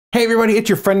Hey everybody, it's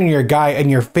your friend and your guy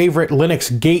and your favorite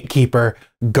Linux gatekeeper,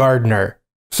 Gardiner.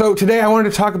 So today I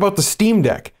wanted to talk about the Steam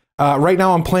Deck. Right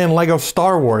now I'm playing Lego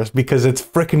Star Wars because it's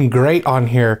freaking great on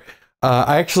here.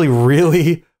 I actually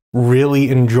really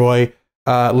enjoy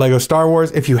Lego Star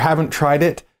Wars. If you haven't tried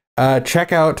it,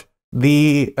 check out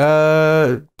the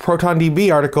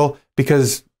ProtonDB article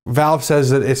because Valve says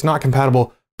that it's not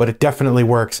compatible, but it definitely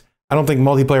works. I don't think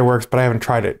multiplayer works, but I haven't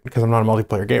tried it because I'm not a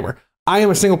multiplayer gamer. I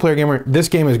am a single player gamer. This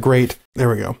game is great. There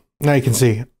we go. Now you can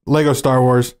see Lego Star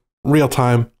Wars, real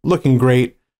time, looking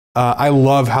great. I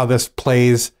love how this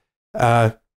plays.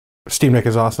 Steam Deck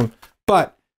is awesome.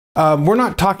 But we're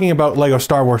not talking about Lego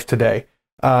Star Wars today.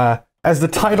 As the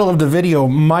title of the video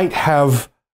might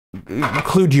have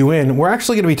clued you in, we're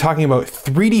actually going to be talking about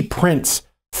 3D prints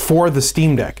for the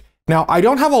Steam Deck. Now, I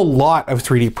don't have a lot of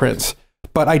 3D prints,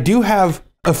 but I do have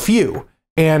a few.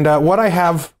 And what I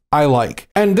have, I like.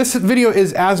 And this video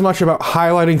is as much about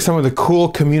highlighting some of the cool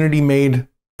community-made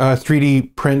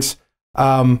 3D prints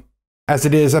as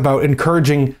it is about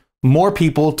encouraging more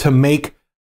people to make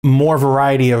more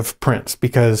variety of prints,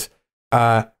 because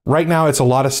right now it's a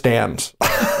lot of stands.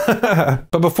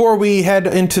 But before we head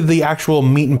into the actual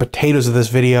meat and potatoes of this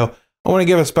video, I want to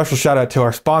give a special shout out to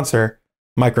our sponsor,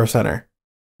 Micro Center.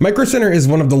 Micro Center is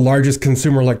one of the largest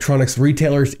consumer electronics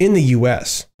retailers in the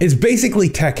US. It's basically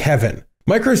tech heaven.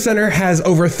 Micro Center has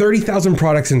over 30,000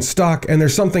 products in stock, and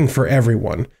there's something for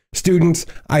everyone. Students,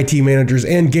 IT managers,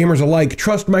 and gamers alike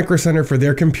trust Micro Center for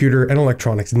their computer and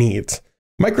electronics needs.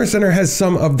 Micro Center has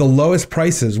some of the lowest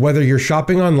prices, whether you're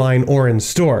shopping online or in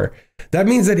store. That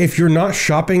means that if you're not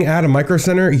shopping at a Micro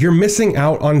Center, you're missing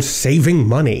out on saving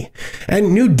money.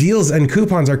 And new deals and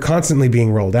coupons are constantly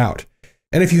being rolled out.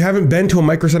 And if you haven't been to a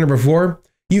Micro Center before,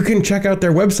 you can check out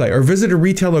their website or visit a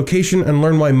retail location and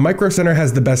learn why Micro Center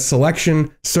has the best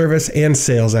selection, service, and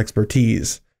sales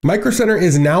expertise. Micro Center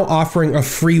is now offering a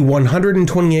free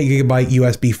 128GB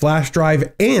USB flash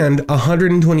drive and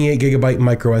 128GB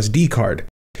micro SD card.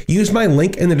 Use my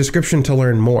link in the description to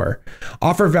learn more.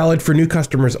 Offer valid for new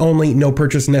customers only, no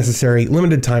purchase necessary,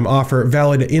 limited time offer,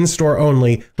 valid in-store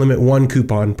only, limit 1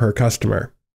 coupon per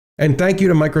customer. And thank you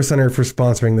to Micro Center for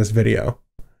sponsoring this video.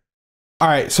 All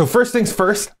right, so first things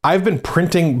first, I've been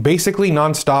printing basically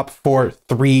nonstop for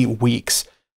 3 weeks.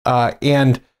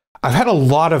 And I've had a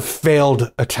lot of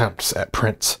failed attempts at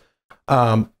prints,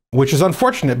 which is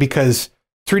unfortunate because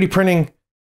 3D printing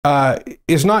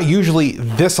is not usually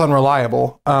this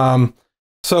unreliable.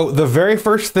 So the very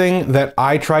first thing that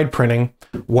I tried printing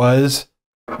was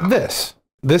this.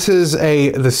 This is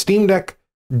the Steam Deck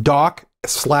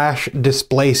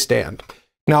dock/display stand.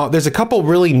 Now, there's a couple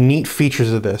really neat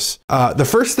features of this. The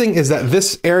first thing is that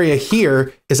this area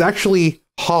here is actually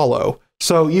hollow.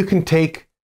 So you can take,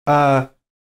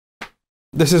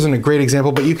 this isn't a great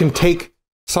example, but you can take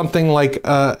something like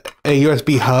a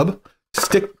USB hub,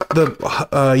 stick the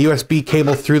USB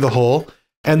cable through the hole,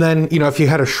 and then, you know, if you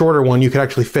had a shorter one, you could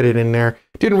actually fit it in there.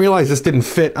 Didn't realize this didn't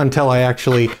fit until I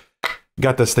actually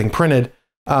got this thing printed.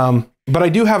 But I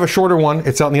do have a shorter one.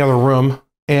 It's out in the other room,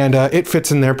 and it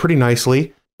fits in there pretty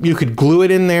nicely. You could glue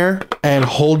it in there and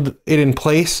hold it in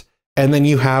place, and then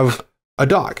you have a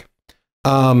dock.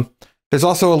 There's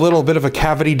also a little bit of a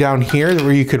cavity down here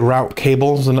where you could route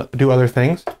cables and do other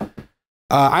things.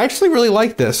 I actually really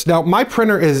like this. Now, my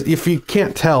printer is, if you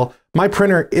can't tell, my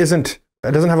printer doesn't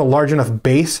have a large enough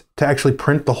base to actually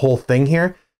print the whole thing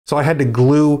here. So I had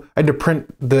to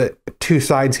print the 2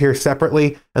 sides here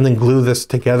separately and then glue this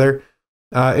together.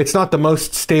 It's not the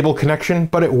most stable connection,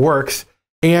 but it works.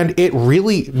 And it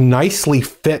really nicely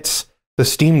fits the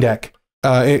Steam Deck.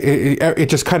 It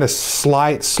just kind of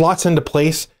slots into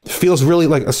place. Feels really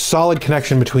like a solid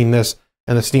connection between this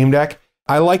and the Steam Deck.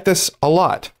 I like this a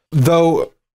lot.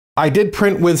 Though I did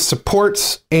print with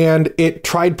supports, and it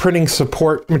tried printing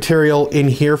support material in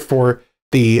here for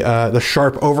the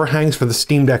sharp overhangs for the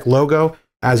Steam Deck logo.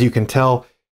 As you can tell,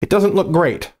 it doesn't look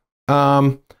great.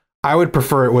 I would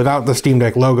prefer it without the Steam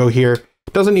Deck logo here.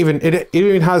 It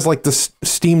even has like the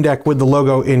Steam Deck with the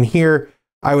logo in here.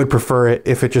 I would prefer it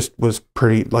if it just was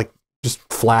pretty, like, just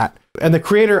flat. And the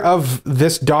creator of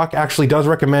this dock actually does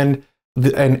recommend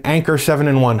an Anchor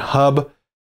 7-in-1 hub.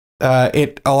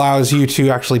 It allows you to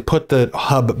actually put the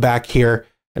hub back here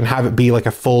and have it be like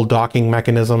a full docking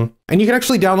mechanism. And you can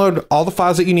actually download all the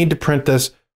files that you need to print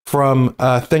this from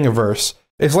Thingiverse.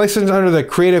 It's licensed under the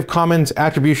Creative Commons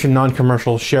Attribution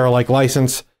Non-Commercial Share-alike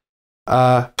license.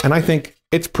 And I think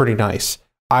it's pretty nice.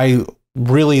 I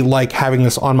really like having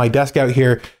this on my desk out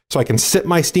here so I can sit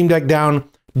my Steam Deck down,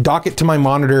 dock it to my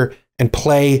monitor, and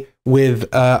play with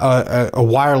a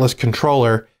wireless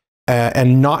controller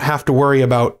and not have to worry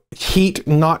about heat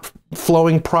not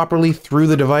flowing properly through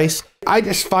the device. I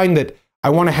just find that I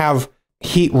want to have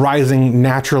heat rising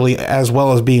naturally as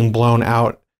well as being blown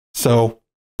out. So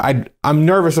I'm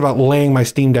nervous about laying my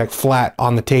Steam Deck flat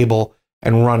on the table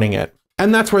and running it.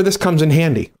 And that's where this comes in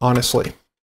handy, honestly.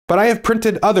 But I have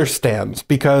printed other stands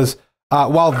because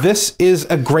while this is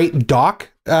a great dock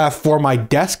for my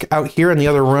desk out here in the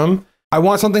other room, I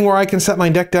want something where I can set my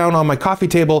deck down on my coffee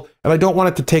table, and I don't want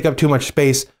it to take up too much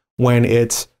space when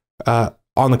it's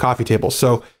on the coffee table.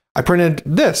 So I printed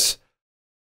this.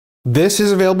 This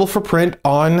is available for print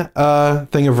on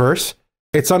Thingiverse.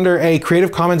 It's under a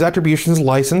Creative Commons Attributions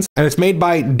license, and it's made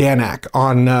by Danak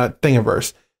on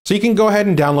Thingiverse. So you can go ahead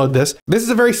and download this. This is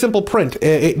a very simple print.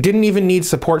 It didn't even need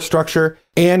support structure,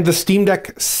 and the Steam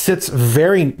Deck sits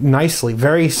very nicely,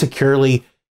 very securely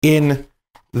in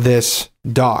this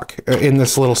dock, in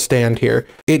this little stand here.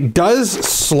 It does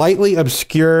slightly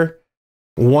obscure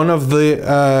one of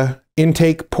the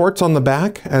intake ports on the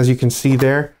back, as you can see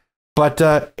there, but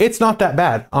it's not that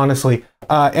bad, honestly.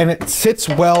 And it sits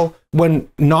well when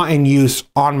not in use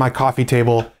on my coffee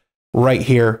table right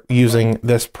here using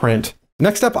this print.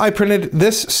 Next up, I printed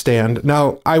this stand.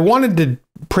 Now, I wanted to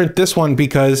print this one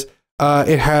because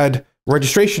it had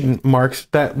registration marks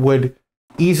that would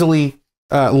easily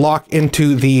lock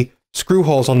into the screw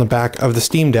holes on the back of the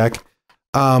Steam Deck.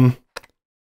 But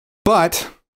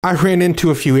I ran into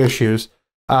a few issues.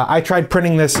 I tried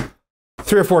printing this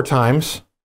 3 or 4 times,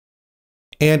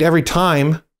 and every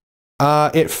time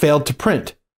it failed to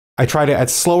print. I tried it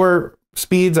at slower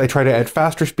speeds, I tried it at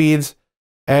faster speeds,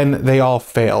 and they all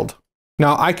failed.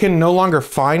 Now, I can no longer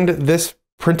find this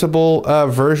printable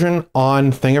version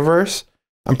on Thingiverse.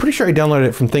 I'm pretty sure I downloaded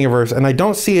it from Thingiverse, and I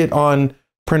don't see it on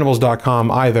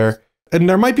printables.com either. And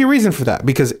there might be a reason for that,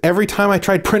 because every time I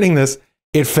tried printing this,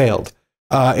 it failed.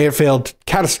 It failed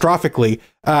catastrophically.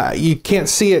 You can't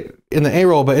see it in the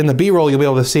A-roll, but in the B-roll, you'll be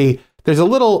able to see there's a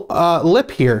little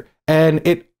lip here, and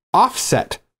it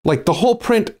offset, like the whole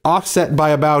print offset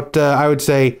by about, I would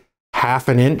say, ½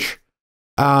 an inch.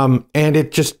 And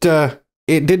it just,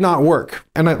 it did not work.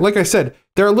 And like I said,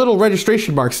 there are little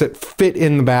registration marks that fit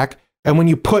in the back. And when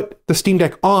you put the Steam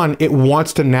Deck on, it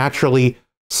wants to naturally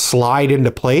slide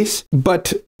into place.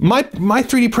 But my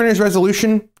 3D printer's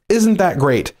resolution isn't that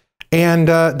great. And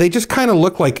they just kind of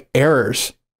look like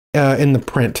errors in the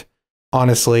print,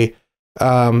 honestly.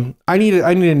 I need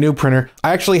a new printer.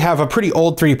 I actually have a pretty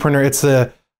old 3D printer. It's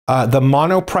the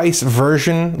monoprice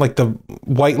version, like the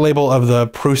white label of the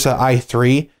Prusa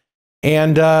i3.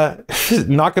 And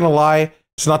not gonna lie,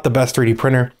 it's not the best 3D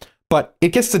printer, but it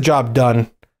gets the job done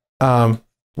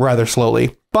rather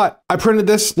slowly. But I printed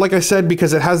this, like I said,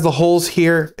 because it has the holes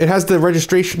here. It has the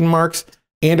registration marks,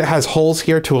 and it has holes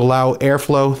here to allow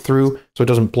airflow through, so it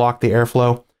doesn't block the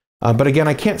airflow. But again,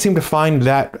 I can't seem to find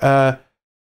that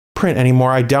print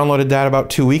anymore. I downloaded that about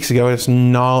 2 weeks ago. It's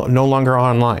no longer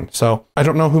online. So I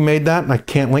don't know who made that, and I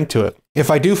can't link to it.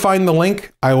 If I do find the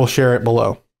link, I will share it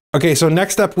below. Okay, so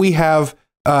next up we have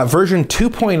version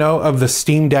 2.0 of the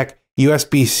Steam Deck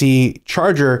USB-C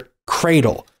charger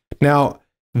cradle. Now,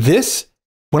 this,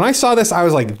 when I saw this, I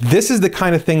was like, this is the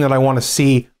kind of thing that I want to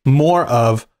see more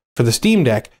of for the Steam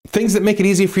Deck. Things that make it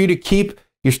easy for you to keep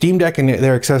your Steam Deck and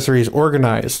their accessories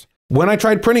organized. When I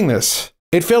tried printing this,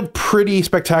 it failed pretty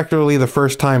spectacularly the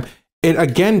first time. It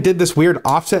again did this weird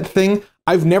offset thing.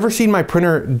 I've never seen my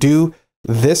printer do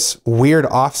this weird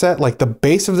offset. Like the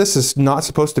base of this is not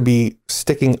supposed to be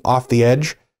sticking off the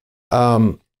edge.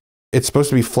 It's supposed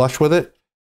to be flush with it.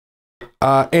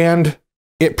 And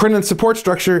it printed support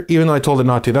structure even though I told it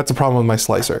not to. That's a problem with my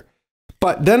slicer.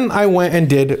 But then I went and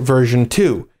did version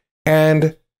 2,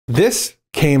 and this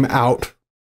came out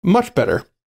much better.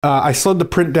 I slowed the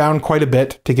print down quite a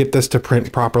bit to get this to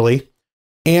print properly.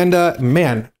 And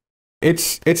man,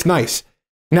 it's nice.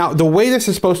 Now, the way this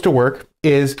is supposed to work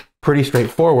is pretty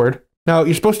straightforward. Now,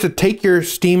 you're supposed to take your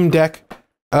Steam Deck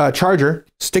charger,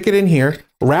 stick it in here,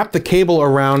 wrap the cable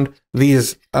around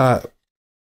these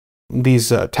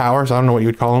towers, I don't know what you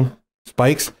would call them,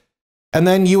 spikes. And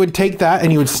then you would take that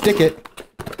and you would stick it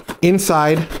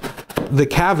inside the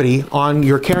cavity on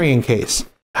your carrying case.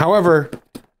 However,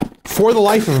 for the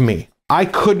life of me, I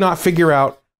could not figure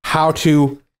out how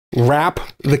to wrap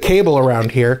the cable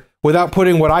around here without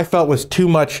putting what I felt was too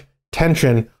much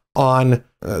tension on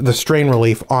the strain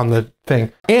relief on the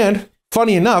thing. And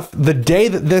funny enough, the day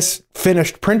that this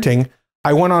finished printing,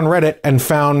 I went on Reddit and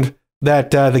found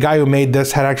that the guy who made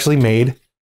this had actually made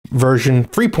version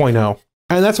 3.0.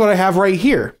 And that's what I have right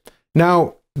here.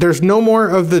 Now, there's no more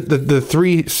of the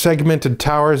 3 segmented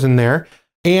towers in there.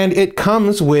 And it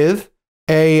comes with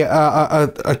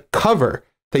a cover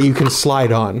that you can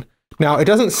slide on. Now, it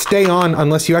doesn't stay on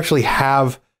unless you actually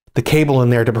have the cable in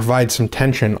there to provide some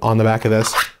tension on the back of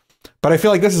this. But I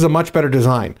feel like this is a much better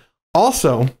design.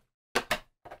 Also,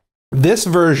 this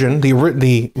version,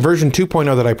 the version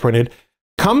 2.0 that I printed,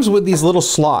 comes with these little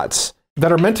slots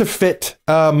that are meant to fit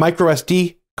micro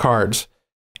SD cards.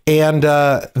 And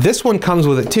this one comes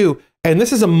with it too. And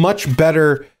this is a much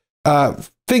better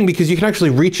thing because you can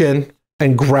actually reach in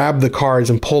and grab the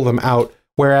cards and pull them out.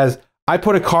 Whereas I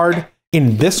put a card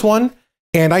in this one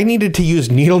and I needed to use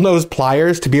needle nose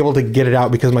pliers to be able to get it out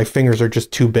because my fingers are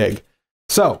just too big.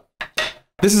 So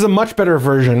this is a much better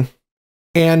version.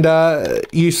 And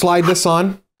you slide this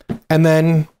on and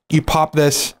then you pop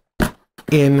this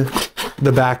in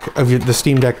the back of the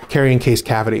Steam Deck carrying case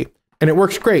cavity. And it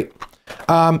works great.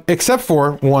 Except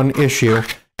for one issue,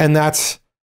 and that's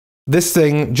this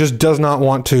thing just does not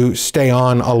want to stay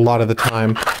on a lot of the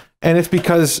time. And it's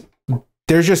because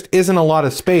there just isn't a lot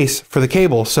of space for the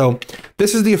cable. So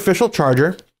this is the official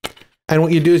charger. And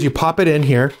what you do is you pop it in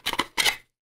here.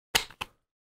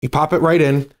 You pop it right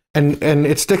in and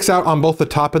it sticks out on both the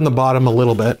top and the bottom a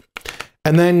little bit.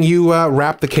 And then you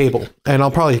wrap the cable, and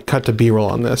I'll probably cut to B-roll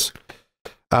on this.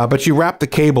 But you wrap the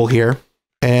cable here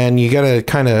and you gotta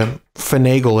kind of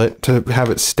finagle it to have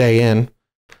it stay in.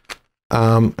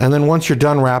 And then once you're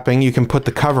done wrapping, you can put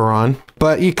the cover on,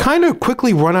 but you kind of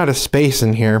quickly run out of space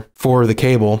in here for the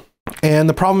cable. And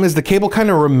the problem is the cable kind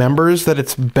of remembers that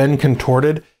it's been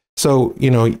contorted. So,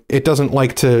 you know, it doesn't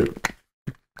like to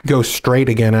go straight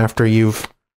again after you've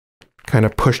kind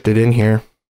of pushed it in here.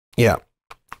 Yeah.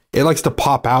 It likes to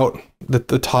pop out, the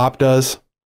top does. I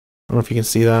don't know if you can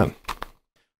see that.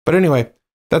 But anyway,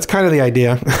 that's kind of the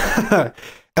idea.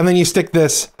 And then you stick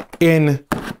this in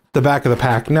the back of the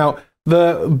pack. Now,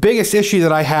 the biggest issue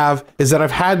that I have is that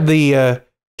I've had the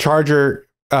charger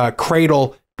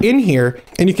cradle in here,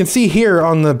 and you can see here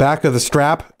on the back of the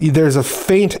strap, there's a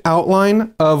faint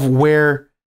outline of where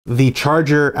the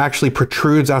charger actually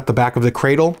protrudes out the back of the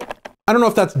cradle. I don't know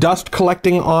if that's dust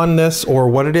collecting on this or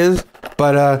what it is,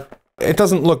 but it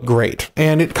doesn't look great,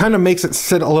 and it kind of makes it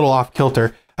sit a little off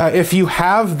kilter. If you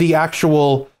have the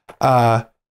actual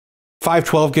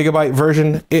 512 gigabyte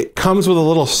version, it comes with a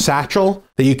little satchel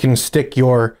that you can stick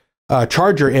your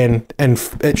charger in, and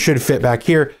it should fit back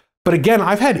here. But again,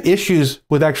 I've had issues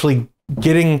with actually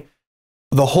getting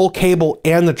the whole cable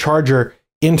and the charger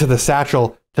into the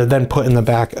satchel to then put in the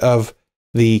back of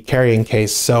the carrying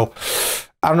case. So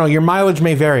I don't know, your mileage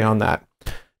may vary on that.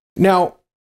 Now,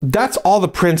 that's all the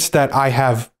prints that I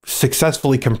have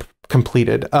successfully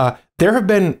completed. There have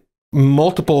been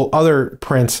multiple other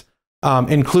prints,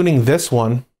 including this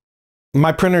one.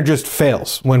 My printer just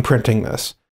fails when printing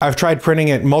this. I've tried printing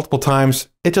it multiple times.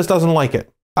 It just doesn't like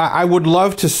it. I would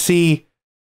love to see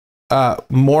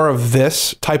more of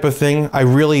this type of thing. I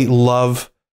really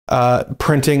love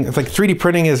printing. It's like 3D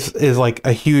printing is like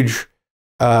a huge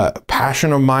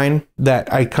passion of mine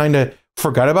that I kind of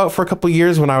forgot about for a couple of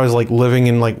years when I was like living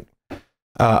in like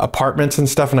apartments and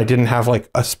stuff, and I didn't have like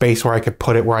a space where I could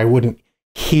put it where I wouldn't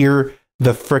hear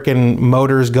the frickin'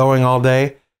 motors going all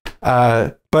day.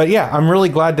 But yeah, I'm really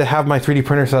glad to have my 3D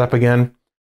printer set up again.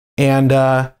 And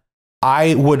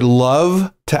I would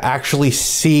love to actually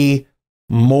see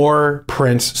more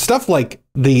prints, stuff like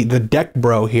the Deck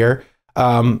Bro here,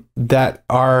 that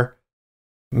are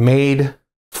made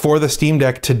for the Steam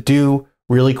Deck to do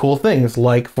really cool things.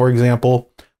 Like, for example,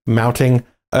 mounting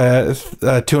a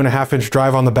 2.5-inch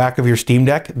drive on the back of your Steam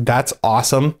Deck. That's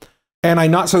awesome. And I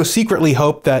not so secretly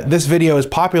hope that this video is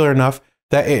popular enough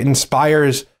that it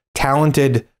inspires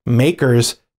talented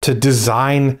makers to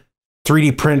design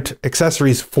 3D print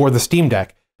accessories for the Steam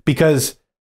Deck. Because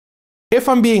if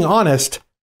I'm being honest,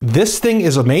 this thing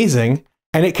is amazing,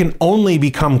 and it can only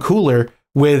become cooler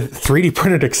with 3D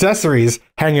printed accessories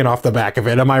hanging off the back of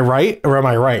it. Am I right or am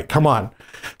I right? Come on.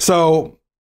 So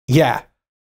yeah,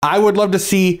 I would love to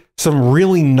see some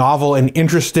really novel and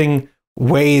interesting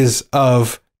ways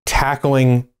of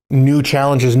tackling new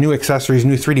challenges, new accessories,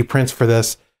 new 3D prints for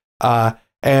this.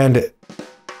 And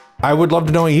I would love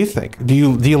to know what you think. Do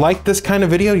you like this kind of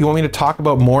video? You want me to talk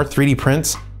about more 3D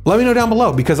prints? Let me know down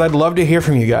below, because I'd love to hear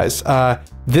from you guys. Like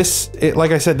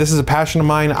I said, this is a passion of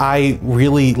mine. I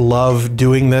really love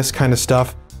doing this kind of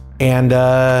stuff, and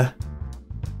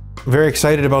very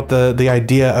excited about the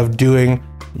idea of doing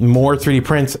more 3D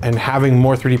prints and having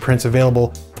more 3D prints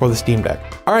available for the Steam Deck.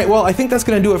 All right, well, I think that's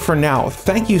gonna do it for now.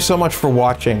 Thank you so much for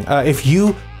watching. If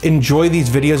you enjoy these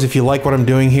videos, if you like what I'm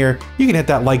doing here, you can hit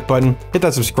that like button, hit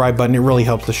that subscribe button, it really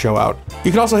helps the show out.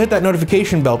 You can also hit that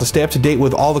notification bell to stay up to date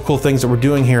with all the cool things that we're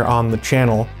doing here on the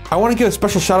channel. I want to give a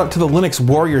special shout out to the Linux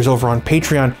warriors over on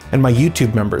Patreon and my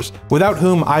YouTube members, without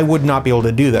whom I would not be able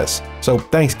to do this. So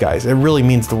thanks guys, it really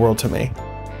means the world to me.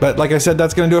 But like I said,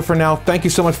 that's going to do it for now. Thank you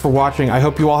so much for watching. I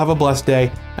hope you all have a blessed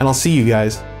day, and I'll see you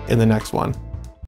guys in the next one.